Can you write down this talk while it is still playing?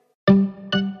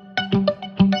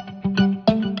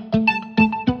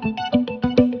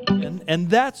And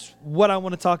that's what I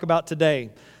want to talk about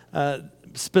today,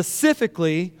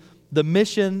 specifically the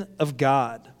mission of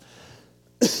God.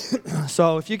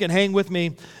 So if you can hang with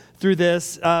me through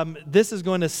this, this is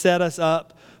going to set us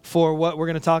up for what we're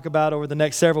going to talk about over the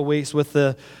next several weeks with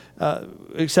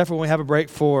except for when we have a break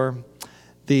for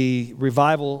the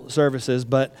revival services.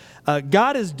 But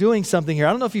God is doing something here.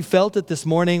 I don't know if you felt it this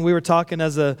morning. We were talking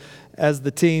as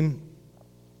the team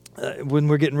when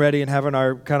we're getting ready and having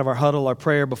our huddle, our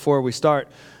prayer before we start.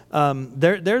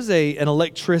 There's an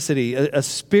electricity, a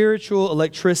spiritual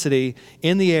electricity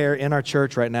in the air in our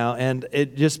church right now, and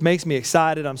it just makes me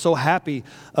excited. I'm so happy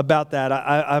about that.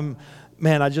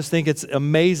 I just think it's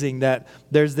amazing that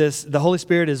the Holy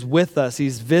Spirit is with us.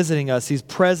 He's visiting us. He's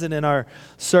present in our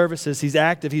services. He's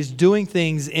active. He's doing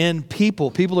things in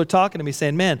people. People are talking to me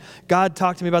saying, man, God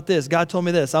talked to me about this. God told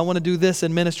me this. I want to do this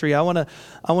in ministry. I want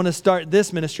to start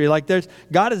this ministry.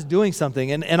 God is doing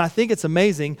something, and I think it's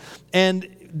amazing.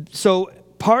 And so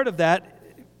part of that,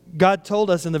 God told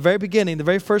us in the very beginning, the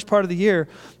very first part of the year,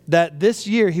 that this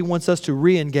year He wants us to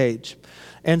re-engage.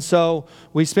 And so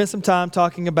we spent some time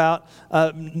talking about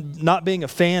not being a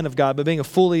fan of God, but being a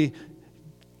fully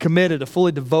committed, a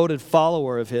fully devoted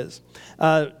follower of His.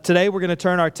 Today we're going to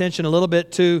turn our attention a little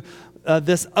bit to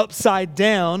this upside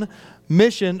down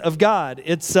mission of God.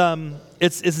 It's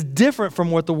different from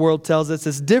what the world tells us.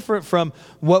 It's different from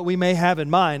what we may have in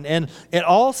mind. And it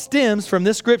all stems from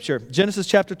this scripture, Genesis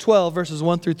chapter 12, verses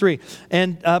 1 through 3.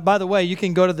 And by the way, you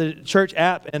can go to the church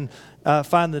app and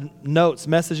find the notes,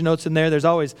 message notes in there. There's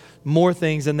always more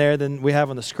things in there than we have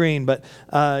on the screen, but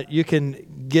you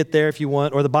can get there if you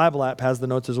want, or the Bible app has the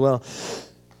notes as well.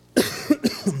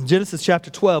 Genesis chapter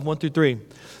 12, 1 through 3.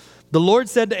 The Lord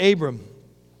said to Abram,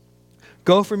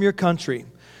 "Go from your country,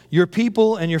 your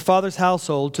people and your father's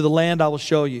household to the land I will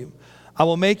show you. I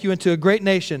will make you into a great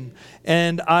nation,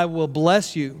 and I will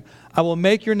bless you. I will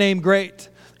make your name great,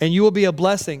 and you will be a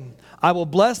blessing. I will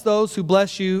bless those who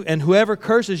bless you, and whoever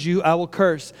curses you, I will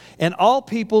curse. And all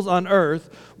peoples on earth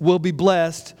will be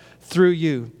blessed through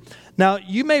you." Now,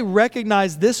 you may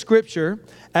recognize this scripture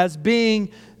as being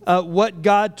what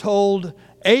God told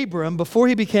Abram before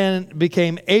he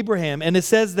became Abraham. And it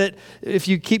says that, if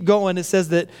you keep going, it says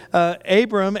that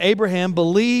Abraham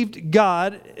believed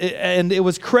God, and it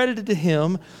was credited to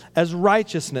him as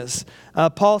righteousness.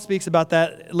 Paul speaks about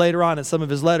that later on in some of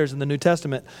his letters in the New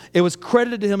Testament. It was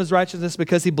credited to him as righteousness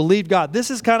because he believed God.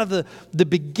 This is kind of the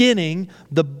beginning,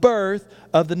 the birth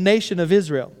of the nation of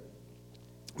Israel.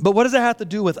 But what does that have to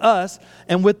do with us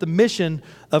and with the mission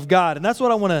of God? And that's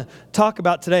what I want to talk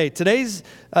about today.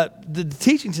 The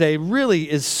teaching today really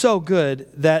is so good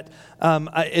that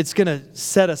it's going to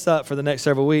set us up for the next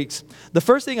several weeks. The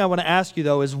first thing I want to ask you,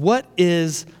 though, is what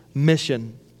is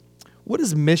mission? What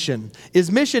is mission? Is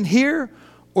mission here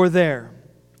or there?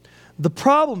 The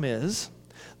problem is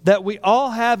that we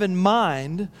all have in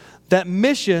mind that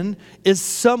mission is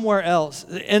somewhere else.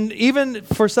 And even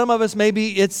for some of us,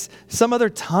 maybe it's some other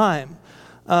time.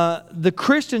 The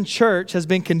Christian church has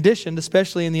been conditioned,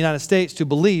 especially in the United States, to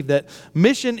believe that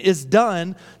mission is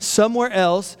done somewhere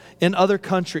else in other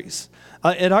countries.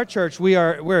 At our church,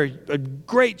 we're a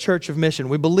great church of mission.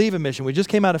 We believe in mission. We just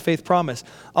came out of Faith Promise.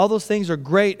 All those things are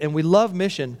great, and we love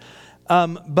mission.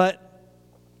 But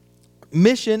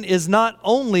mission is not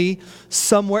only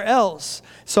somewhere else.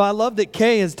 So I love that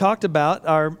Kay has talked about,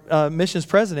 our missions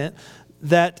president,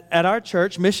 that at our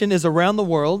church, mission is around the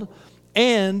world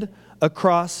and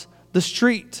across the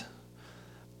street.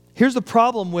 Here's the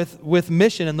problem with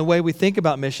mission and the way we think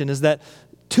about mission is that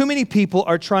too many people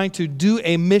are trying to do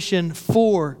a mission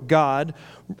for God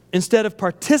instead of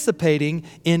participating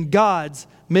in God's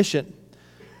mission.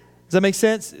 Does that make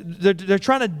sense? They're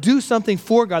trying to do something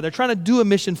for God. They're trying to do a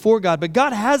mission for God, but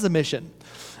God has a mission,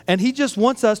 and He just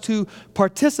wants us to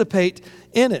participate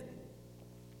in it.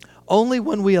 Only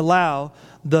when we allow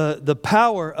the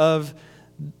power of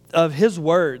His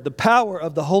Word, the power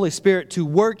of the Holy Spirit to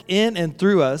work in and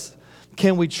through us,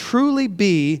 can we truly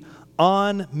be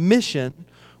on mission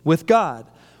with God,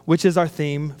 which is our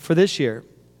theme for this year.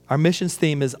 Our missions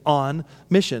theme is on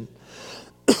mission.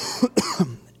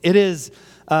 It is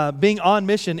being on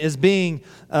mission is being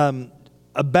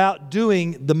about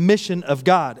doing the mission of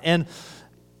God. And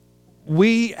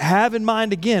we have in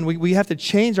mind, again, we have to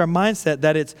change our mindset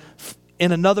that it's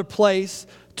in another place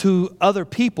to other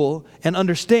people and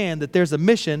understand that there's a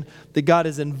mission that God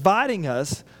is inviting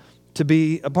us to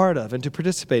be a part of and to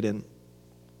participate in.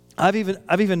 I've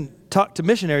even talked to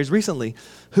missionaries recently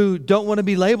who don't want to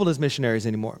be labeled as missionaries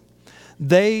anymore.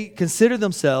 They consider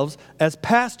themselves as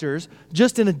pastors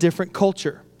just in a different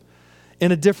culture,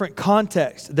 in a different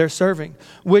context they're serving,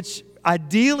 which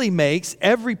ideally makes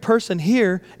every person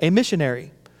here a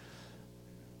missionary,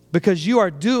 because you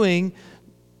are doing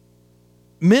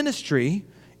ministry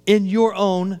in your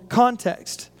own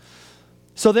context.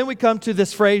 So then we come to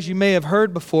this phrase you may have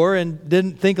heard before and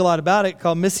didn't think a lot about it,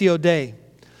 called Missio Dei.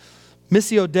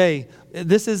 Missio Dei.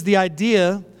 This is the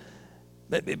idea,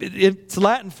 it's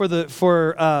Latin for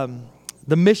the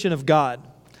mission of God.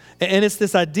 And it's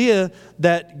this idea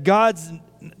that God's,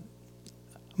 I'm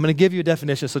going to give you a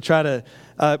definition, so try to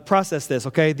process this,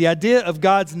 okay? The idea of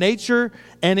God's nature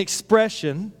and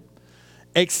expression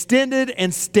extended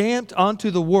and stamped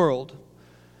onto the world.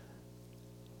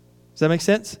 Does that make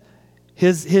sense?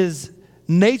 His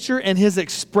nature and his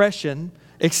expression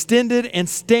extended and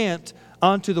stamped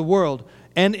onto the world.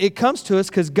 And it comes to us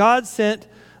because God sent,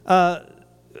 God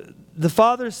the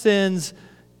Father sends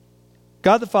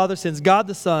God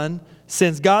the Son,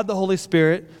 sends God the Holy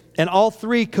Spirit, and all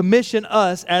three commission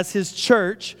us as his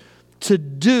church to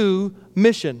do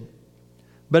mission.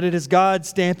 But it is God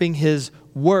stamping his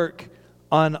work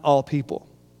on all people.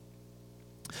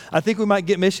 I think we might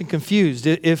get mission confused.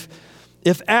 If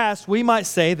asked, we might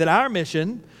say that our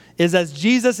mission is as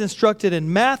Jesus instructed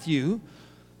in Matthew,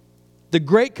 the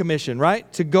Great Commission,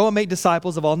 right? To go and make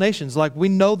disciples of all nations. Like, we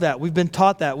know that. We've been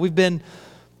taught that.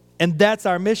 And that's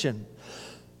our mission.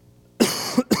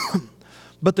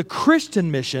 But the Christian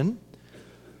mission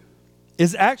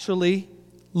is actually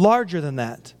larger than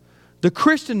that. The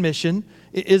Christian mission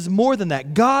is more than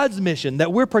that. God's mission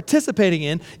that we're participating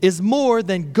in is more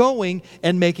than going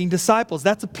and making disciples.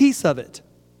 That's a piece of it.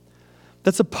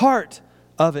 That's a part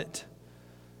of it.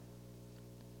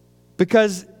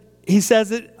 Because he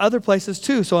says it other places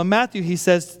too. So in Matthew, he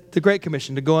says the Great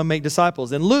Commission to go and make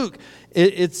disciples. In Luke,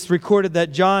 it's recorded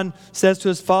that John says to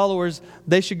his followers,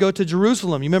 they should go to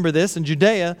Jerusalem. You remember this? In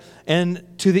Judea and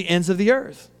to the ends of the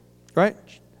earth. Right?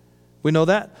 We know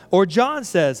that. Or John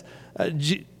says,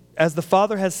 as the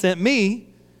Father has sent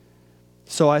me,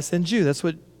 so I send you. That's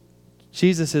what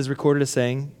Jesus is recorded as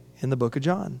saying in the book of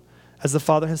John. As the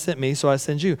Father has sent me, so I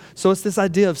send you. So it's this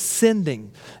idea of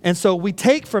sending. And so we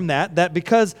take from that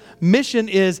because mission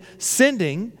is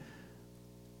sending,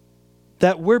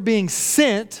 that we're being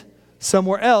sent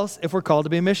somewhere else if we're called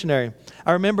to be a missionary.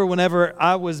 I remember whenever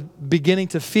I was beginning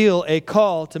to feel a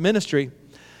call to ministry,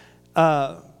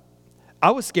 I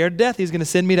was scared to death he was going to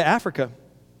send me to Africa.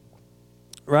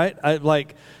 Right?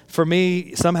 For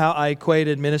me, somehow I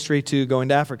equated ministry to going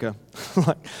to Africa.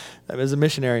 As a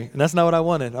missionary. And that's not what I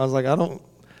wanted. I was like,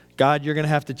 God, you're going to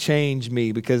have to change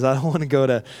me because I don't want to go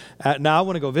to, now I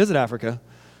want to go visit Africa.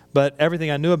 But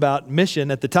everything I knew about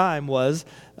mission at the time was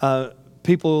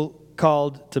people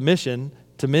called to mission,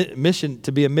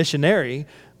 to be a missionary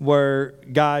were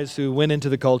guys who went into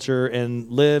the culture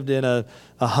and lived in a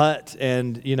hut.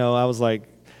 And, I was like,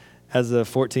 as a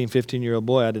 14, 15-year-old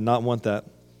boy, I did not want that.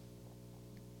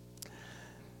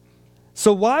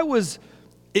 So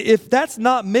if that's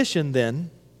not mission then,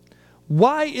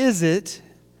 why is it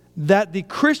that the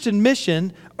Christian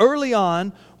mission early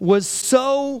on was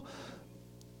so,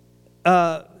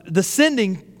 the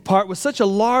sending part was such a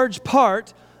large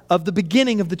part of the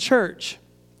beginning of the church?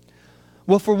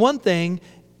 Well, for one thing,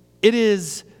 it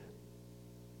is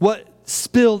what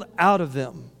spilled out of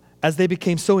them as they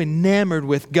became so enamored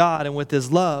with God and with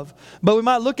his love. But we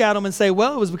might look at them and say,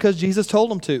 well, it was because Jesus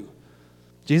told them to.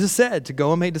 Jesus said to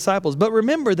go and make disciples. But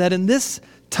remember that in this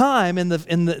time, in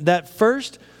that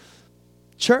first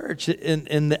church,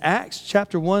 in the Acts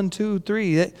chapter 1, 2,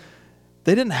 3, they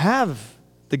didn't have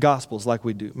the Gospels like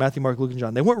we do, Matthew, Mark, Luke, and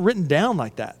John. They weren't written down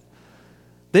like that.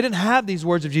 They didn't have these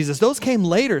words of Jesus. Those came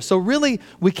later. So really,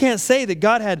 we can't say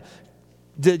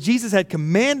that Jesus had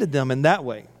commanded them in that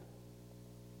way.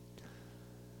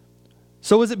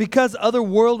 So is it because other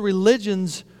world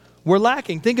religions were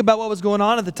lacking? Think about what was going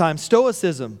on at the time.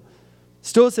 Stoicism.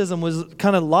 Stoicism was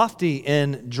kind of lofty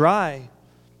and dry.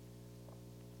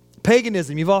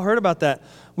 Paganism, you've all heard about that,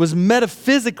 was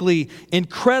metaphysically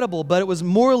incredible, but it was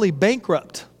morally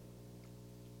bankrupt.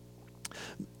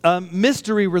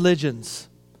 Mystery religions,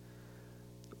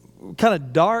 kind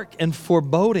of dark and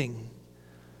foreboding.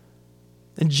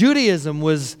 And Judaism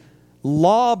was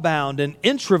law-bound and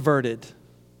introverted.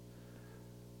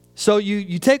 So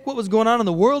you take what was going on in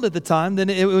the world at the time, then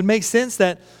it would make sense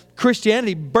that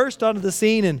Christianity burst onto the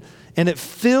scene and it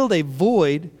filled a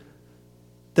void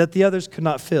that the others could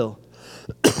not fill.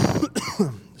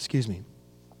 Excuse me.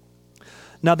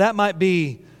 Now that might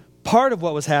be part of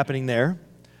what was happening there,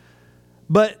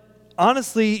 but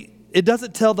honestly, it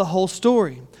doesn't tell the whole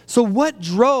story. So what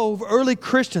drove early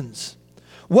Christians?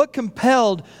 What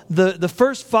compelled the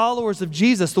first followers of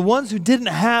Jesus, the ones who didn't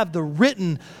have the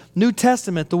written New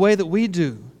Testament the way that we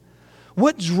do?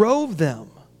 What drove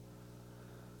them?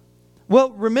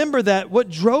 Well, remember that what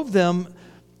drove them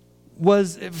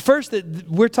was, first, that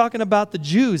we're talking about the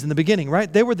Jews in the beginning,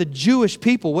 right? They were the Jewish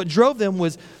people. What drove them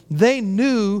was they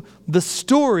knew the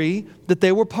story that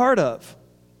they were part of.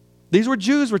 These were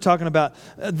Jews we're talking about.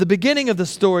 The beginning of the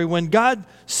story, when God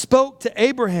spoke to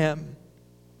Abraham,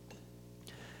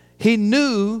 he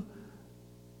knew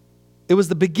it was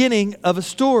the beginning of a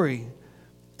story.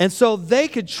 And so they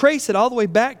could trace it all the way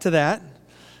back to that.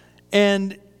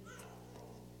 And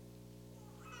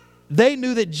they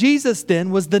knew that Jesus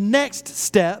then was the next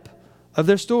step of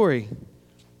their story.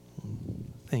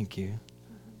 Thank you.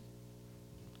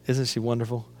 Isn't she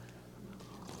wonderful?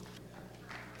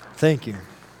 Thank you.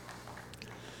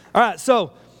 All right,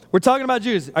 so we're talking about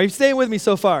Jews. Are you staying with me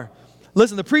so far?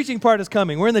 Listen, the preaching part is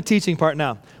coming. We're in the teaching part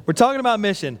now. We're talking about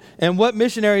mission and what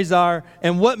missionaries are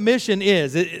and what mission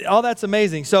is. All that's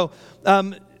amazing. So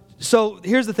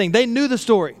here's the thing. They knew the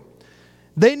story.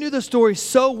 They knew the story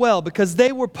so well because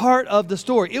they were part of the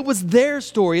story. It was their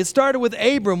story. It started with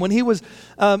Abram when he was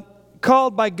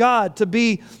called by God to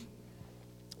be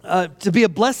a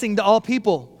blessing to all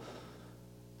people.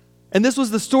 And this was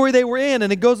the story they were in,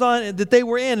 and it goes on that they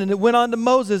were in, and it went on to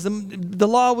Moses, and the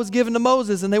law was given to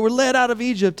Moses, and they were led out of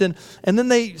Egypt, and then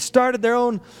they started their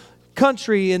own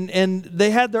country, and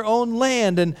they had their own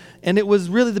land, and it was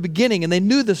really the beginning, and they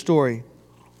knew the story.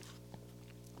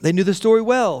 They knew the story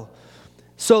well.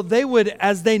 So they would,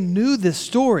 as they knew this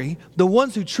story, the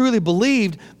ones who truly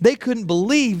believed, they couldn't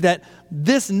believe that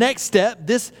this next step,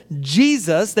 this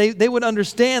Jesus, they would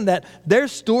understand that their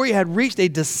story had reached a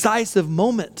decisive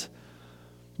moment.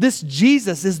 This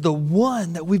Jesus is the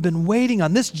one that we've been waiting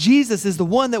on. This Jesus is the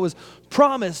one that was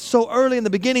promised so early in the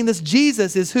beginning. This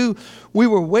Jesus is who we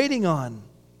were waiting on.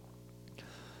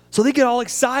 So they get all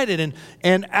excited,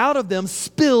 and out of them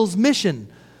spills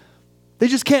mission. They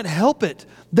just can't help it.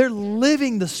 They're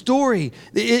living the story.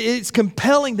 It's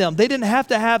compelling them. They didn't have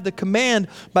to have the command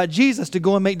by Jesus to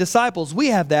go and make disciples. We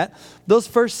have that. Those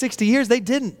first 60 years, they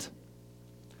didn't.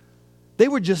 They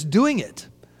were just doing it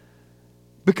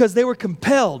because they were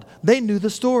compelled. They knew the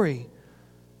story.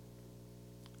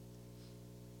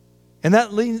 And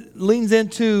that leans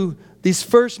into these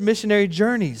first missionary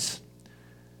journeys.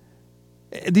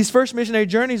 These first missionary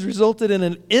journeys resulted in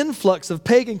an influx of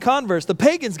pagan converts. The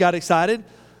pagans got excited,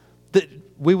 that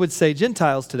we would say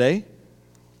Gentiles today,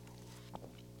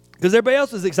 because everybody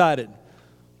else was excited.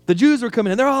 The Jews were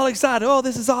coming in. They're all excited. Oh,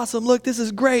 this is awesome. Look, this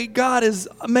is great. God is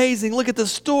amazing. Look at the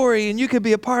story, and you could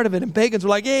be a part of it. And pagans were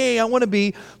like, hey, I want to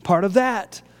be part of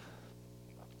that.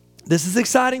 This is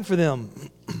exciting for them.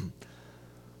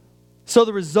 So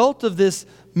the result of this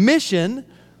mission,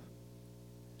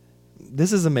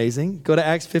 this is amazing. Go to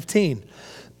Acts 15.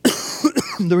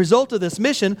 The result of this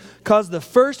mission caused the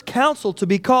first council to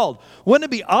be called. Wouldn't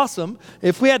it be awesome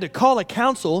if we had to call a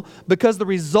council because the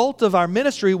result of our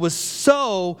ministry was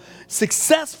so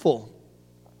successful?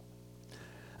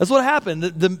 That's what happened.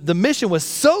 The mission was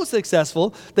so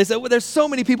successful, they said, well, there's so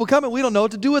many people coming, we don't know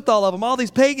what to do with all of them. All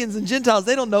these pagans and Gentiles,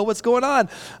 they don't know what's going on.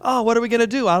 Oh, what are we going to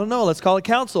do? I don't know. Let's call a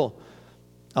council.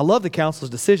 I love the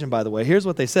council's decision, by the way. Here's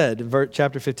what they said in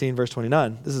chapter 15, verse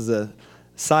 29. This is a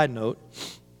side note.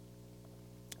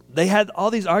 They had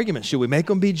all these arguments. Should we make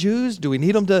them be Jews? Do we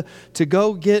need them to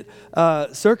go get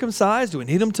circumcised? Do we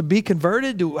need them to be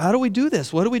converted? How do we do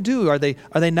this? What do we do? Are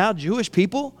they now Jewish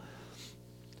people?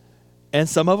 And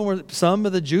some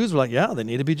of the Jews were like, yeah, they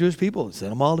need to be Jewish people.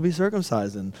 Send them all to be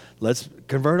circumcised, and let's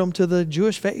convert them to the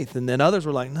Jewish faith. And then others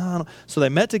were like, no. So they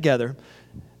met together.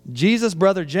 Jesus'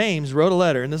 brother James wrote a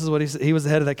letter, and this is what he was the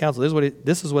head of that council.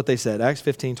 This is what they said, Acts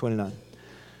 15:29.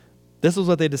 This was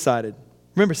what they decided.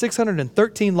 Remember,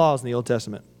 613 laws in the Old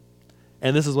Testament.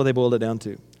 And this is what they boiled it down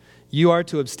to. You are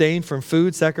to abstain from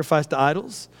food sacrificed to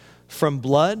idols, from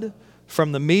blood,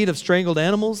 from the meat of strangled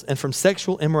animals, and from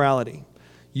sexual immorality.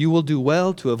 You will do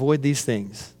well to avoid these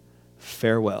things.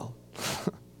 Farewell.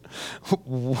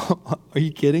 Are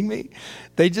you kidding me?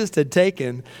 They just had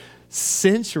taken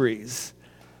centuries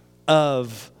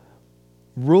of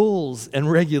rules and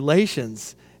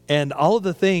regulations and all of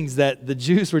the things that the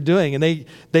Jews were doing, and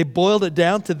they boiled it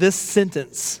down to this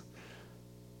sentence.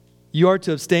 You are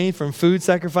to abstain from food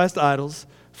sacrificed to idols,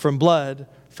 from blood,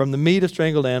 from the meat of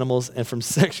strangled animals, and from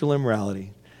sexual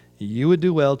immorality. You would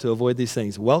do well to avoid these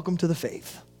things. Welcome to the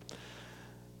faith.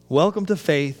 Welcome to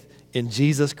faith in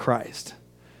Jesus Christ.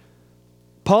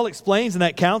 Paul explains in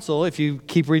that council, if you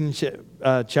keep reading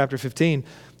chapter 15,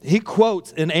 he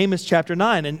quotes in Amos chapter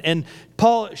 9, and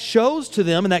Paul shows to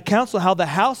them in that council how the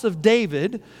house of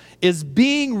David is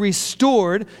being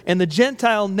restored and the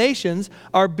Gentile nations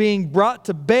are being brought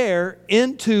to bear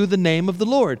into the name of the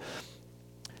Lord.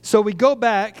 So we go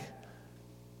back.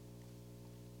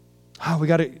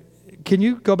 Can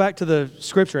you go back to the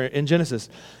scripture in Genesis?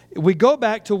 We go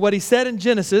back to what he said in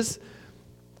Genesis.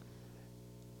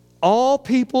 All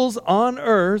peoples on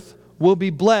earth will be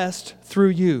blessed through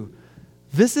you.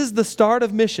 This is the start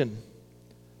of mission.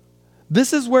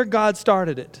 This is where God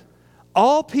started it.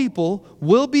 All people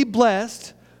will be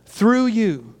blessed through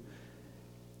you.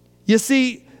 You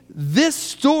see, this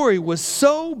story was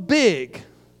so big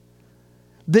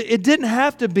that it didn't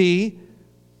have to be,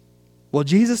 well,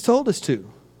 Jesus told us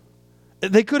to.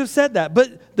 They could have said that,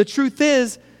 but the truth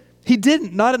is, he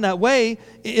didn't, not in that way.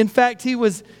 In fact,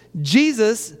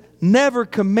 Jesus never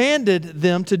commanded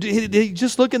them to do.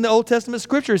 Just look in the Old Testament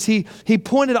scriptures. He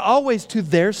pointed always to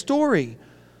their story.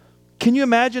 Can you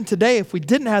imagine today if we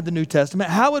didn't have the New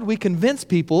Testament, how would we convince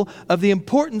people of the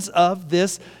importance of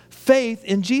this faith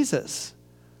in Jesus?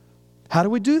 How do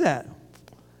we do that?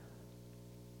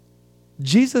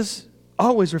 Jesus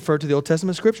always referred to the Old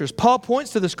Testament scriptures. Paul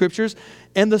points to the scriptures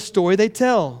and the story they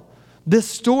tell. This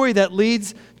story that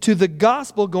leads to the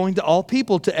gospel going to all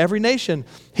people, to every nation.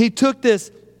 He took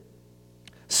this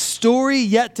story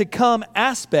yet to come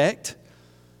aspect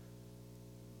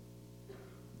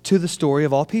to the story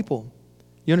of all people.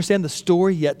 You understand? The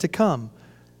story yet to come.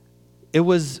 It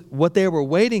was what they were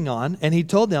waiting on, and he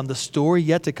told them, the story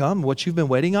yet to come, what you've been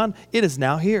waiting on, it is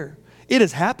now here. It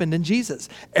has happened in Jesus.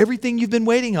 Everything you've been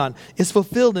waiting on is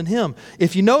fulfilled in him.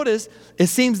 If you notice, it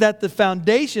seems that the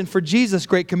foundation for Jesus'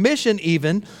 Great Commission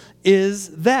even is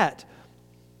that.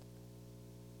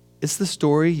 It's the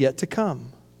story yet to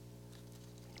come.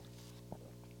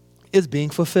 Is being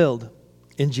fulfilled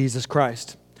in Jesus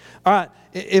Christ. All right,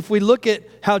 if we look at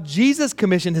how Jesus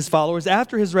commissioned his followers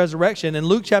after his resurrection, in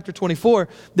Luke chapter 24,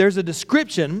 there's a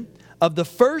description of the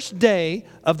first day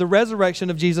of the resurrection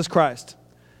of Jesus Christ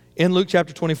in Luke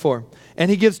chapter 24.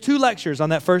 And he gives 2 lectures on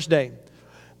that first day.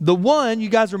 The one, you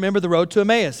guys remember the road to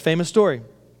Emmaus, famous story.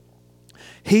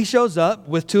 He shows up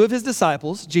with 2 of his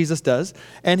disciples, Jesus does,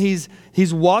 and he's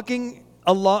walking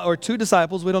along, or 2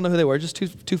 disciples, we don't know who they were, just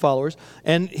two followers,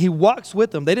 and he walks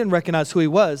with them. They didn't recognize who he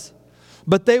was,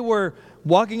 but they were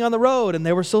walking on the road, and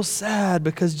they were so sad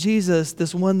because Jesus,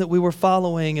 this one that we were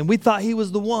following, and we thought he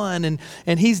was the one,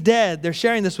 and he's dead. They're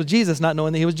sharing this with Jesus, not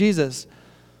knowing that he was Jesus.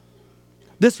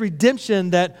 This redemption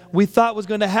that we thought was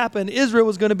going to happen, Israel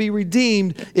was going to be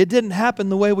redeemed, it didn't happen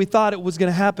the way we thought it was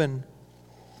going to happen.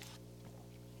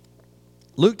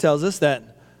 Luke tells us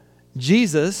that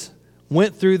Jesus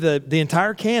went through the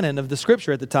entire canon of the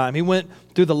scripture at the time. He went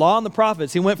through the law and the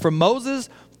prophets. He went from Moses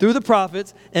through the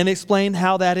prophets and explained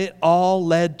how that it all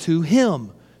led to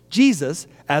him, Jesus,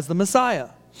 as the Messiah.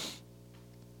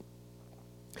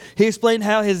 He explained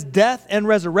how his death and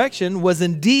resurrection was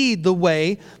indeed the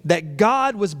way that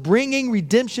God was bringing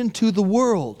redemption to the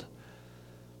world.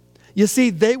 You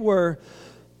see, they were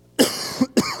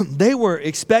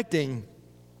expecting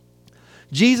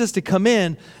Jesus to come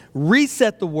in,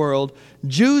 reset the world,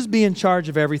 Jews be in charge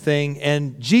of everything,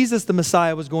 and Jesus the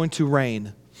Messiah was going to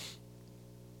reign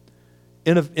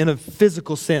in a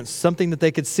physical sense, something that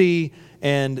they could see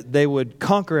and they would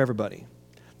conquer everybody.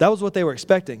 That was what they were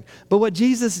expecting. But what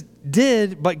Jesus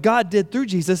did, but God did through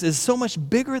Jesus, is so much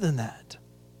bigger than that.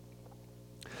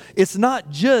 It's not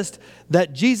just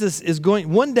that Jesus is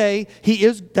going, one day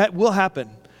that will happen.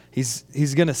 He's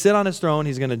going to sit on his throne.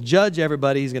 He's going to judge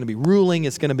everybody. He's going to be ruling.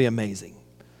 It's going to be amazing.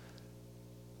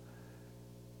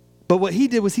 But what he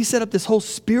did was he set up this whole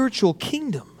spiritual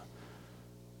kingdom.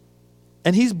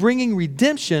 And he's bringing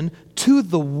redemption to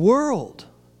the world.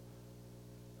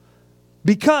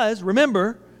 Because,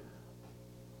 remember,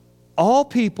 all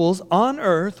peoples on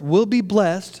earth will be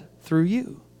blessed through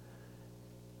you.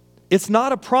 It's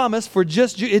not a promise for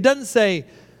just you. It doesn't say,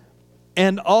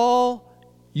 and all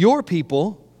your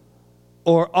people,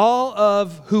 or all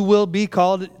of who will be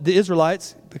called the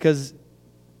Israelites, because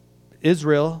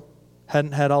Israel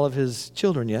hadn't had all of his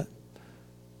children yet.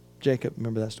 Jacob,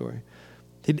 remember that story?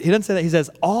 He doesn't say that. He says,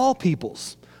 all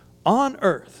peoples on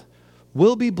earth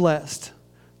will be blessed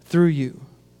through you.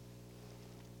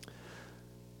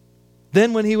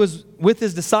 Then when he was with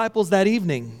his disciples that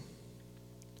evening,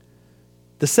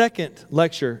 the second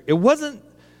lecture, he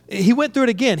went through it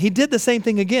again. He did the same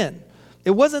thing again.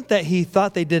 It wasn't that he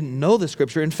thought they didn't know the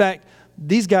scripture. In fact,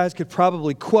 these guys could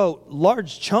probably quote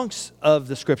large chunks of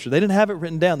the scripture. They didn't have it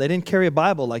written down. They didn't carry a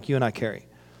Bible like you and I carry.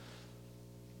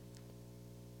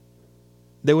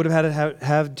 They would have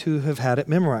had to have had it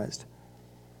memorized.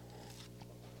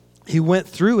 He went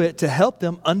through it to help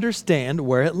them understand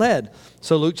where it led.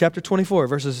 So Luke chapter 24,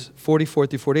 verses 44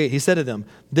 through 48, he said to them,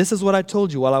 "This is what I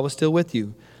told you while I was still with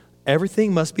you.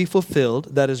 everything must be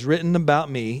fulfilled that is written about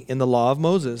me in the law of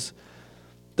Moses,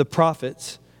 the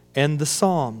prophets, and the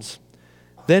Psalms.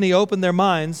 Then he opened their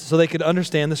minds so they could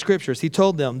understand the scriptures. He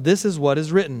told them, this is what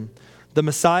is written. The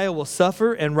Messiah will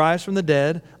suffer and rise from the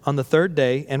dead on the third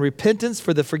day, and repentance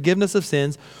for the forgiveness of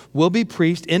sins will be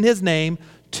preached in his name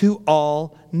to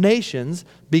all nations,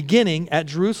 beginning at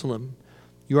Jerusalem.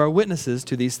 You are witnesses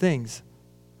to these things.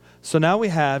 So now we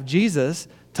have Jesus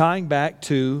tying back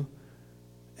to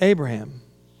Abraham.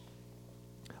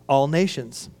 All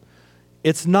nations.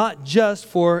 It's not just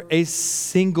for a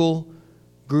single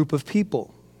group of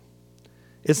people.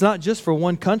 It's not just for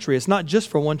one country. It's not just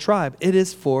for one tribe. It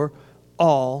is for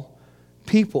all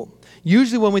people.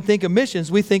 Usually when we think of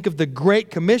missions, we think of the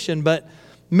Great Commission, but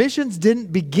missions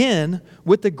didn't begin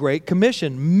with the Great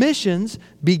Commission. Missions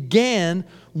began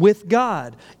with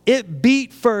God. It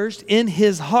beat first in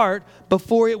his heart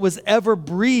before it was ever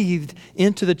breathed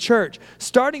into the church.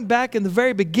 Starting back in the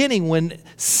very beginning when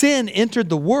sin entered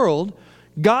the world,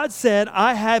 God said,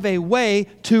 I have a way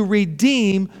to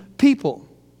redeem people.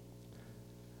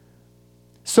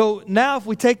 So now if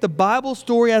we take the Bible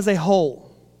story as a whole,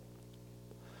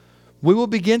 we will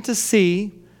begin to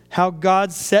see how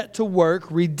God set to work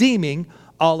redeeming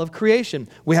all of creation.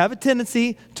 We have a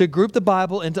tendency to group the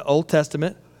Bible into Old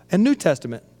Testament and New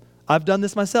Testament. I've done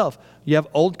this myself. You have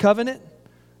Old Covenant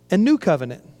and New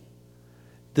Covenant.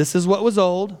 This is what was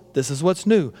old, this is what's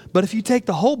new. But if you take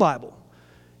the whole Bible,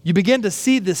 you begin to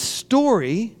see this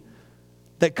story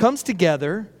that comes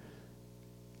together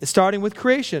starting with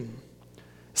creation.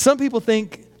 Some people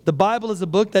think the Bible is a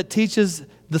book that teaches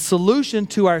the solution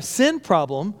to our sin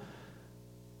problem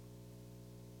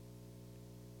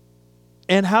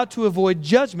and how to avoid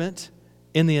judgment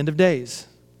in the end of days.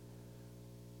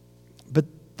 But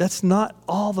that's not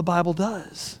all the Bible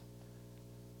does.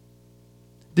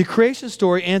 The creation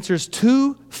story answers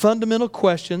two fundamental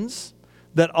questions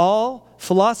that all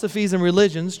philosophies and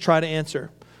religions try to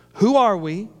answer. Who are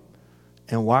we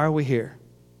and why are we here?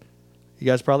 You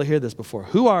guys probably heard this before.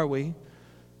 Who are we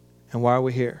and why are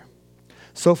we here?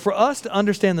 So for us to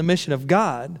understand the mission of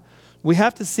God, we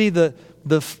have to see the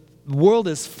world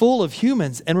is full of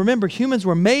humans. And remember, humans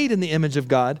were made in the image of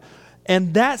God,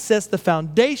 and that sets the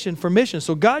foundation for mission.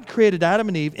 So God created Adam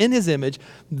and Eve in his image.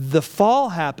 The fall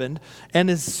happened, and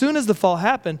as soon as the fall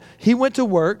happened, he went to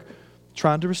work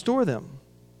trying to restore them.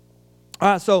 All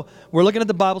right, so we're looking at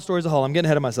the Bible story as a whole. I'm getting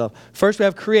ahead of myself. First we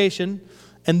have creation,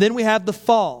 and then we have the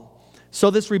fall. So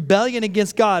this rebellion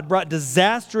against God brought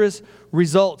disastrous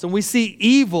results, and we see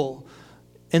evil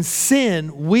and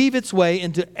sin weave its way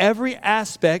into every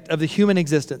aspect of the human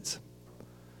existence.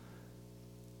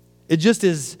 It just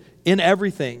is in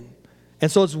everything. And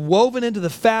so it's woven into the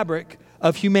fabric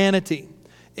of humanity.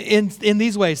 In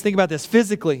these ways, think about this.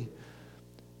 Physically,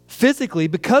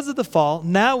 because of the fall,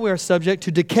 now we are subject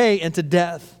to decay and to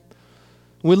death.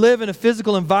 We live in a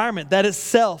physical environment that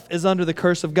itself is under the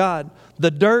curse of God.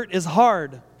 The dirt is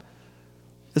hard.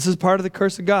 This is part of the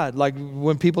curse of God. Like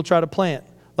when people try to plant.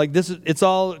 Like this, it's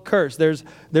all cursed.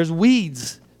 There's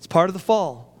weeds. It's part of the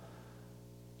fall.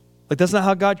 Like that's not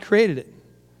how God created it.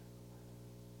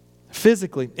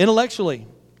 Physically, intellectually.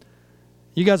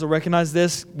 You guys will recognize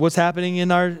this, what's happening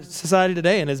in our society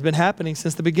today, and it's been happening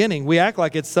since the beginning. We act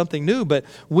like it's something new, but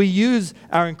we use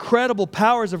our incredible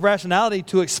powers of rationality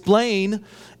to explain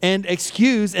and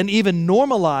excuse and even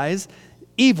normalize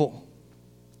evil.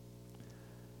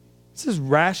 This is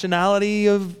rationality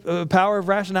of power of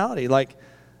rationality. Like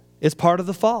it's part of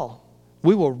the fall.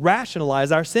 We will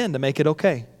rationalize our sin to make it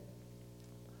okay.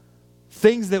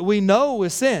 Things that we know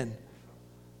is sin,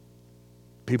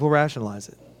 people rationalize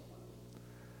it.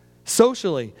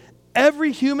 Socially,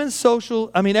 every human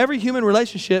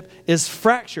relationship is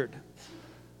fractured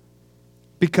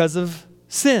because of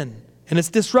sin, and it's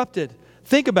disrupted.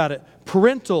 Think about it.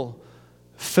 Parental,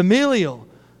 familial,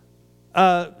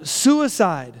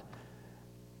 suicide,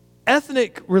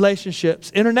 ethnic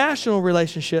relationships, international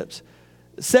relationships,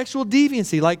 sexual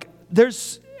deviancy. Like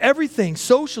there's everything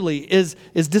socially is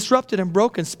disrupted and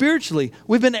broken. Spiritually,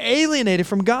 we've been alienated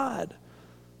from God.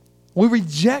 We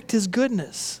reject his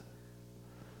goodness.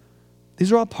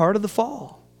 These are all part of the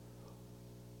fall.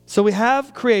 So we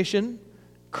have creation,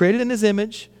 created in his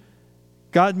image.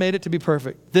 God made it to be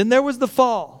perfect. Then there was the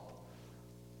fall.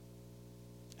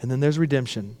 And then there's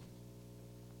redemption.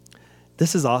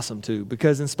 This is awesome too,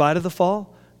 because in spite of the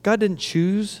fall, God didn't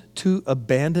choose to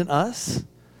abandon us,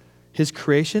 his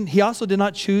creation. He also did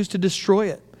not choose to destroy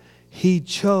it. He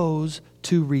chose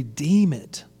to redeem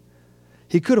it.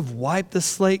 He could have wiped the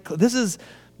slate. This is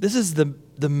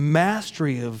the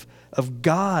mastery of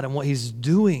God and what he's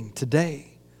doing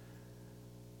today.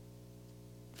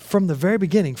 from the very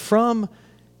beginning, from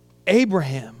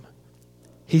Abraham.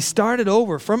 He started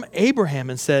over from Abraham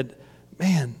and said,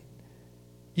 man,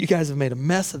 you guys have made a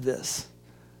mess of this.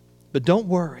 But don't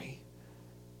worry.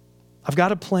 I've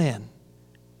got a plan.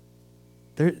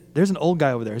 There's an old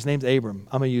guy over there. His name's Abram.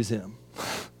 I'm going to use him.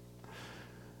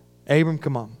 Abram,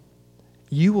 come on.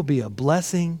 You will be a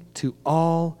blessing to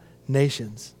all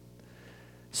nations.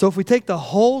 So if we take the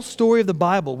whole story of the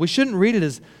Bible, we shouldn't read it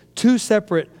as two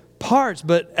separate parts,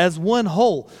 but as one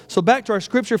whole. So back to our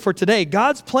scripture for today.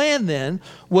 God's plan then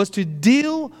was to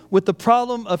deal with the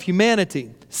problem of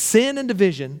humanity, sin and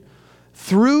division,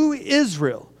 through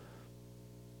Israel,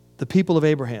 the people of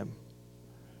Abraham.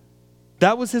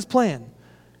 That was his plan.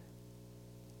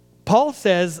 Paul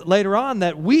says later on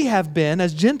that we have been,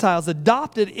 as Gentiles,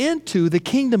 adopted into the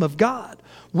kingdom of God.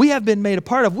 We have been made a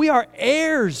part of. We are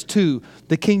heirs to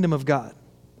the kingdom of God.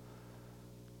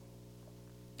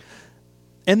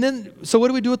 And then, so what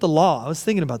do we do with the law? I was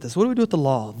thinking about this. What do we do with the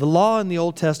law? The law in the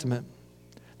Old Testament,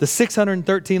 the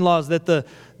 613 laws that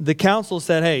the council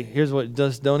said, hey, here's what,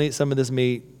 just don't eat some of this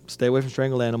meat, stay away from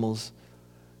strangled animals,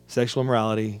 sexual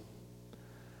immorality.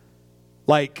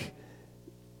 Like,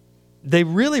 they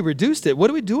really reduced it. What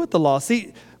do we do with the law?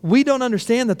 See, we don't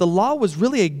understand that the law was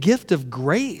really a gift of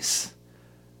grace.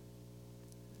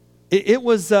 It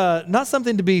was not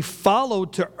something to be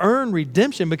followed to earn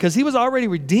redemption, because he was already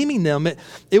redeeming them.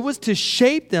 It was to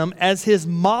shape them as his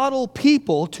model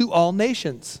people to all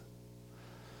nations.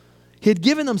 He had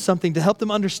given them something to help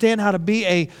them understand how to be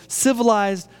a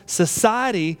civilized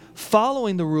society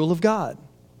following the rule of God.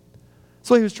 That's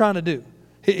what he was trying to do.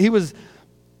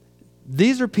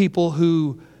 These are people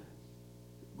who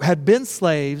had been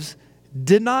slaves,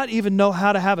 did not even know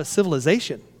how to have a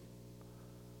civilization.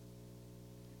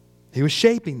 He was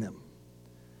shaping them.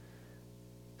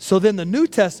 So then the New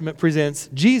Testament presents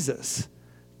Jesus,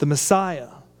 the Messiah,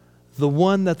 the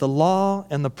one that the law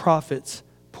and the prophets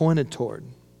pointed toward.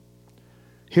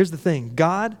 Here's the thing.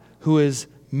 God, who is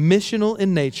missional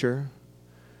in nature,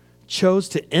 chose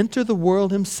to enter the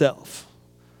world himself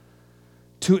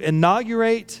to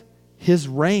inaugurate his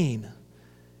reign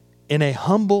in a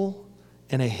humble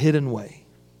and a hidden way.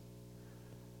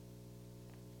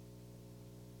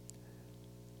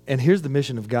 And here's the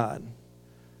mission of God.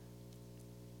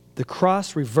 The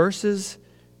cross reverses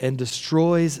and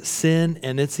destroys sin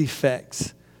and its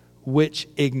effects, which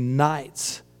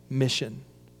ignites mission.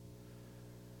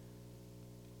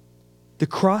 The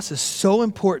cross is so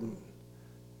important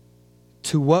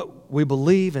to what we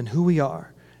believe and who we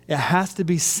are. It has to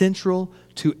be central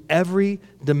to every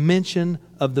dimension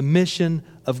of the mission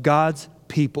of God's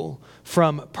people,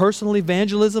 from personal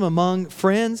evangelism among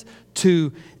friends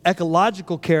to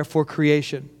ecological care for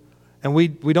creation. And we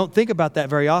don't think about that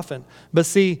very often. But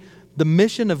see, the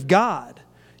mission of God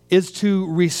is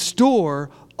to restore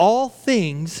all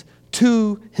things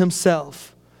to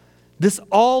himself. This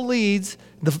all leads,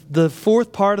 the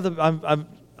fourth part of the,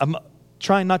 I'm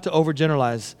trying not to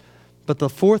overgeneralize, but the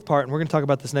fourth part, and we're going to talk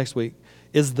about this next week,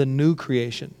 is the new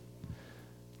creation.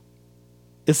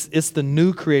 It's the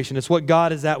new creation. It's what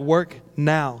God is at work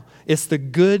now. It's the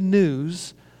good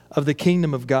news of the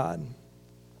kingdom of God.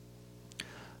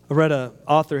 I read an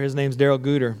author, his name's Darrell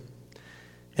Guder,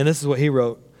 and this is what he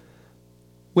wrote.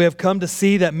 We have come to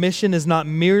see that mission is not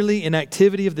merely an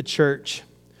activity of the church.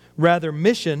 Rather,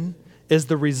 mission is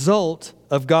the result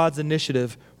of God's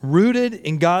initiative, rooted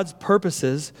in God's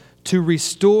purposes to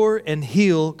restore and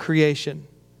heal creation.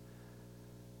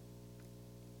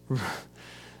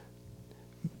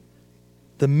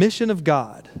 The mission of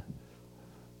God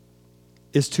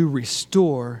is to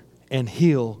restore and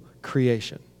heal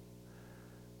creation.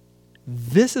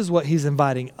 This is what he's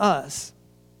inviting us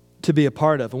to be a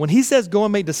part of. And when he says, go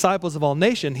and make disciples of all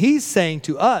nations, he's saying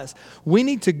to us, we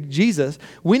need to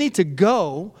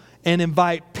go and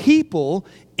invite people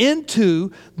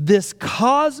into this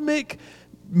cosmic,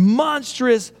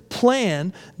 monstrous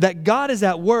plan that God is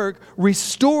at work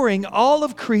restoring all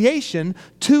of creation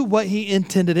to what he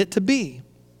intended it to be.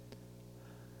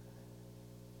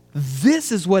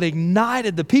 This is what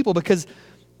ignited the people, because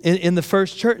in the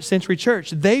first century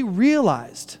church, they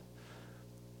realized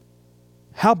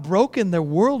how broken their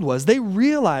world was. They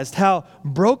realized how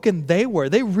broken they were.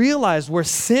 They realized where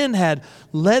sin had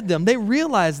led them. They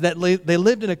realized that they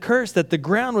lived in a curse, that the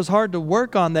ground was hard to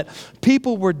work on, that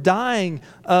people were dying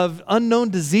of unknown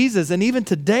diseases. And even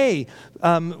today,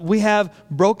 we have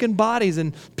broken bodies,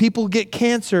 and people get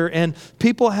cancer, and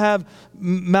people have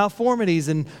malformities,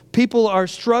 and people are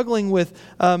struggling with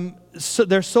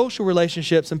their social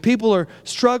relationships, and people are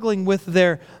struggling with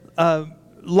their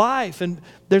life, and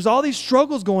there's all these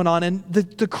struggles going on. And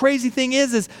the crazy thing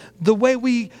is the way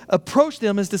we approach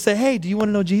them is to say, hey, do you want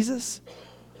to know Jesus?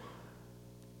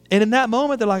 And in that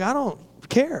moment, they're like, I don't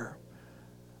care.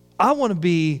 I want to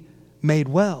be made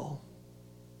well.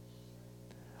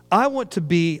 I want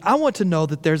to know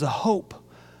that there's a hope.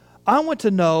 I want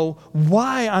to know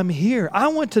why I'm here. I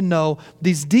want to know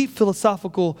these deep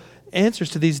philosophical answers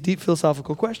to these deep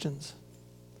philosophical questions.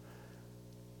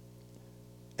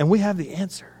 And we have the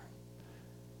answer.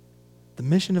 The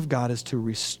mission of God is to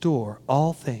restore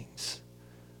all things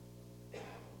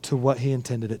to what He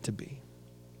intended it to be.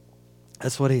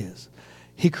 That's what He is.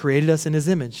 He created us in His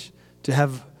image to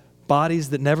have bodies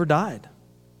that never died.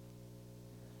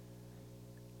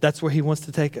 That's where He wants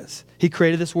to take us. He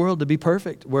created this world to be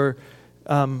perfect. Where,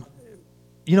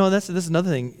 this is another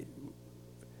thing.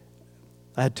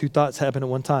 I had two thoughts happen at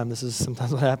one time. This is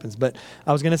sometimes what happens. But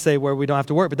I was going to say where we don't have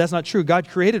to work, but that's not true. God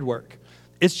created work.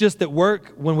 It's just that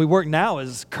work, when we work now,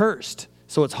 is cursed.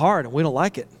 So it's hard and we don't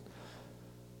like it.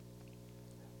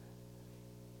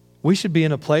 We should be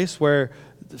in a place where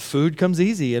food comes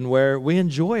easy and where we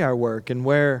enjoy our work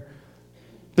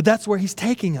but that's where He's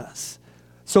taking us.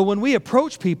 So when we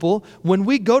approach people, when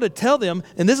we go to tell them,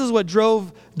 and this is what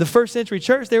drove the first century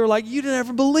church, they were like, you'd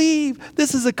never believe.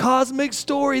 This is a cosmic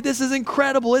story. This is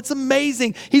incredible. It's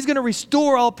amazing. He's going to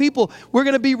restore all people. We're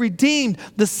going to be redeemed.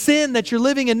 The sin that you're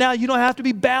living in now, you don't have to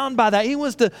be bound by that. He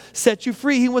wants to set you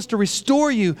free. He wants to restore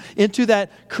you into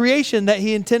that creation that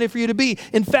He intended for you to be.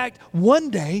 In fact, one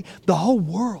day, the whole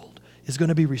world is going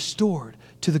to be restored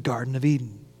to the Garden of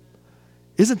Eden.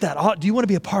 Isn't that odd? Do you want to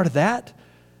be a part of that?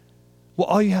 Well,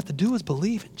 all you have to do is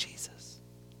believe in Jesus.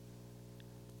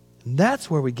 And that's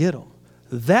where we get them.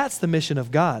 That's the mission of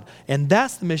God. And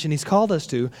that's the mission He's called us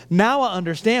to. Now I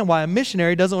understand why a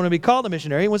missionary doesn't want to be called a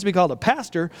missionary. He wants to be called a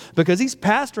pastor, because he's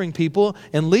pastoring people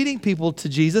and leading people to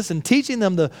Jesus and teaching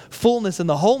them the fullness and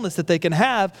the wholeness that they can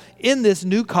have in this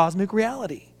new cosmic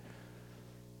reality.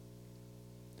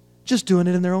 Just doing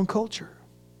it in their own culture.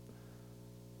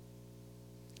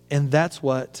 And that's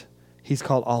what He's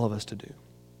called all of us to do.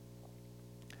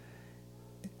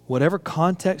 Whatever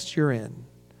context you're in,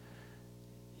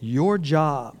 your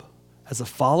job as a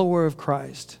follower of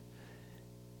Christ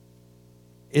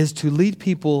is to lead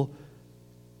people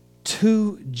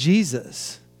to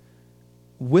Jesus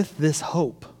with this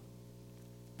hope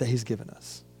that He's given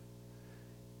us.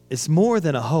 It's more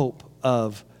than a hope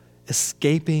of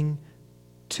escaping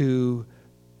to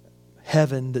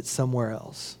heaven that's somewhere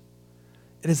else.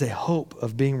 It is a hope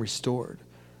of being restored,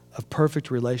 of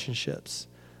perfect relationships,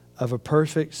 of a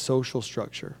perfect social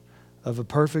structure, of a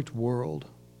perfect world.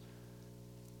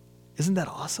 Isn't that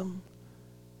awesome?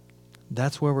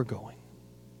 That's where we're going.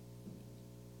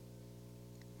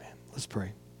 Man, let's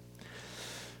pray.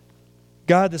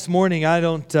 God, this morning, I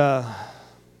don't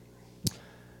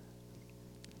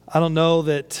know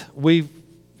that we've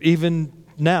even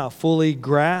now fully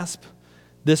grasp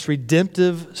this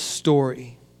redemptive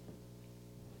story.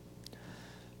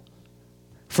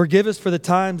 Forgive us for the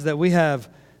times that we have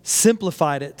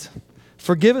simplified it.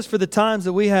 Forgive us for the times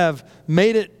that we have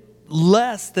made it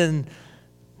less than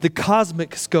the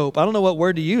cosmic scope. I don't know what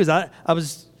word to use. I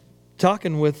was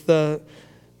talking with my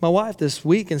wife this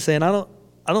week and saying, I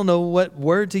don't know what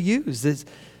word to use.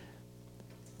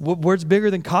 What word's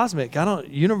bigger than cosmic?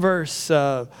 Universe.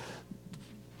 I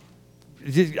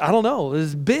don't know.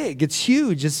 It's big. It's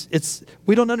huge. It's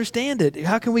we don't understand it.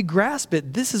 How can we grasp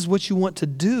it? This is what you want to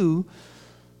do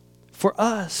for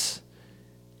us.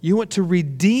 You want to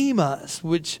redeem us,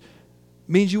 which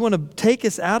means you want to take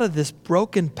us out of this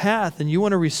broken path and you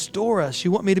want to restore us.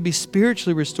 You want me to be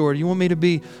spiritually restored. You want me to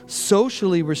be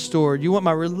socially restored. You want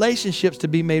my relationships to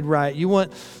be made right. You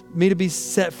want me to be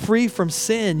set free from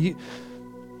sin,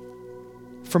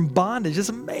 from bondage. It's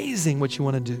amazing what you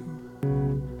want to do.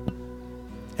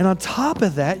 And on top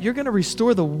of that, you're going to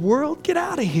restore the world. Get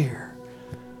out of here.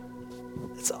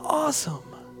 It's awesome.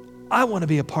 I want to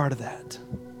be a part of that.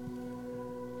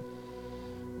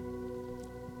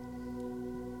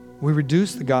 We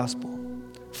reduce the gospel.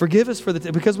 Forgive us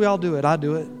because we all do it. I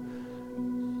do it.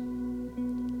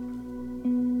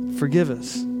 Forgive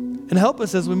us. And help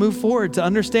us as we move forward to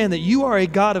understand that you are a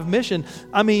God of mission.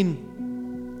 I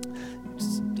mean,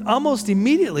 almost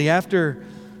immediately after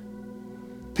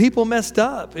people messed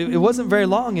up, it wasn't very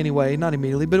long anyway, not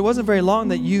immediately, but it wasn't very long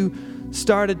that you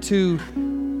started to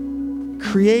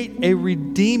create a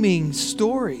redeeming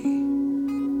story.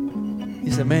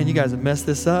 You said, man, you guys have messed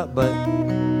this up, but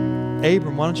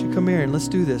Abram, why don't you come here and let's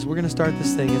do this. We're going to start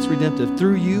this thing. It's redemptive.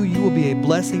 Through you, you will be a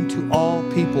blessing to all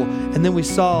people. And then we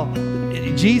saw,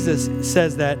 Jesus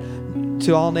says that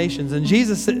to all nations. And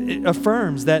Jesus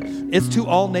affirms that it's to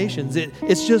all nations. It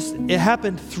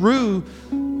happened through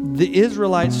the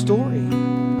Israelite story,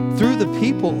 through the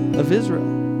people of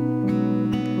Israel.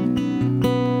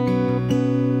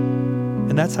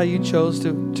 And that's how you chose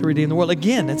to redeem the world.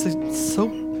 Again, it's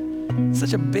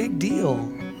such a big deal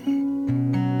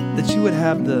that you would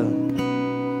have the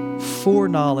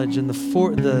foreknowledge and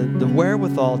the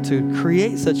wherewithal to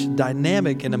create such a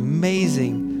dynamic and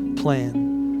amazing plan.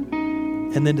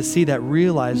 And then to see that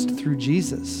realized through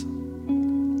Jesus.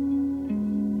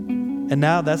 And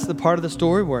now that's the part of the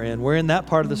story we're in. We're in that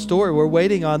part of the story. We're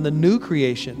waiting on the new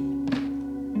creation.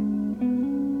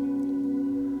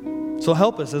 So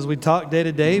help us as we talk day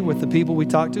to day with the people we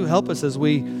talk to. Help us as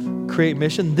we create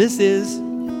mission. This is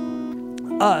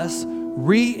us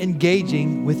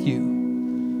re-engaging with you.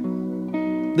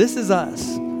 This is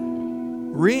us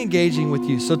re-engaging with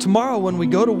you. So tomorrow when we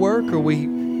go to work or we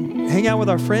hang out with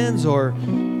our friends or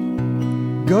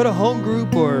go to home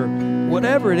group or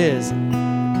whatever it is,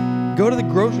 go to the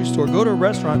grocery store, go to a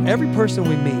restaurant, every person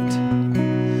we meet,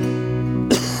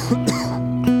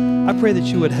 I pray that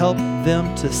you would help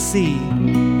them to see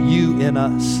you in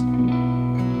us.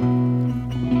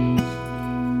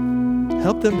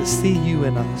 Help them to see you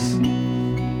in us,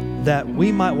 that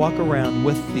we might walk around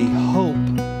with the hope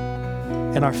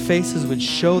and our faces would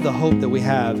show the hope that we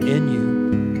have in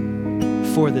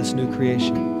you for this new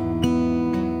creation.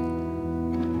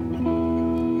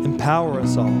 Empower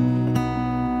us all.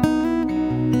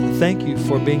 Thank you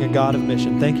for being a God of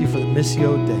mission. Thank you for the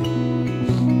Missio Dei.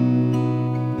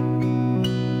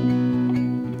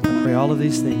 I pray all of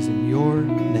these things in your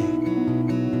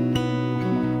name.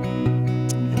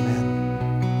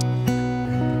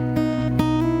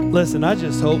 Amen. Listen, I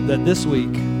just hope that this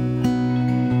week,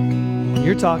 when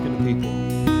you're talking to people,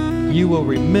 you will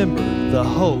remember the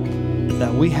hope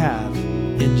that we have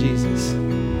in Jesus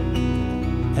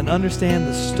and understand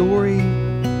the story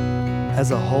as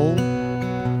a whole.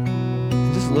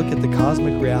 Look at the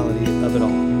cosmic reality of it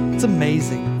all. It's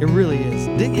amazing. It really is.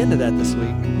 Dig into that this week.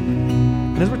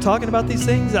 And as we're talking about these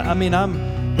things, I'm doing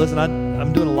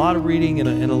a lot of reading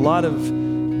and a lot of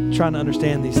trying to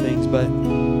understand these things, but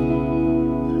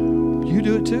you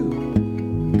do it too.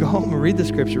 Go home and read the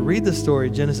scripture. Read the story,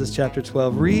 Genesis chapter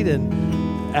 12. Read in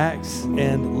Acts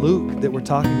and Luke that we're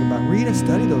talking about. Read and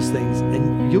study those things,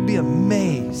 and you'll be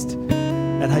amazed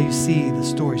at how you see the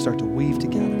story start to weave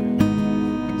together.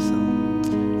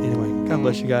 God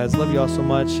bless you guys. Love you all so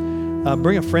much.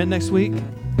 Bring a friend next week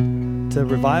to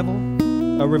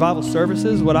revival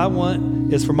services. What I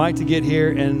want is for Mike to get here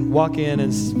and walk in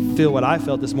and feel what I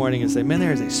felt this morning and say, man,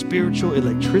 there is a spiritual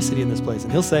electricity in this place.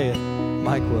 And he'll say it.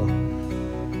 Mike will.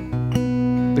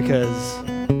 Because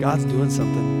God's doing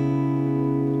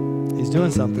something. He's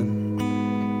doing something.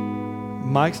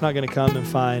 Mike's not going to come and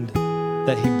find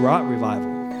that he brought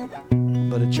revival,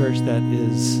 but a church that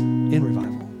is in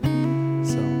revival.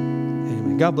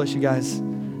 God bless you guys.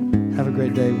 Have a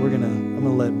great day. I'm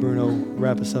gonna let Bruno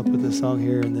wrap us up with this song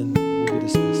here, and then we'll be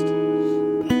dismissed.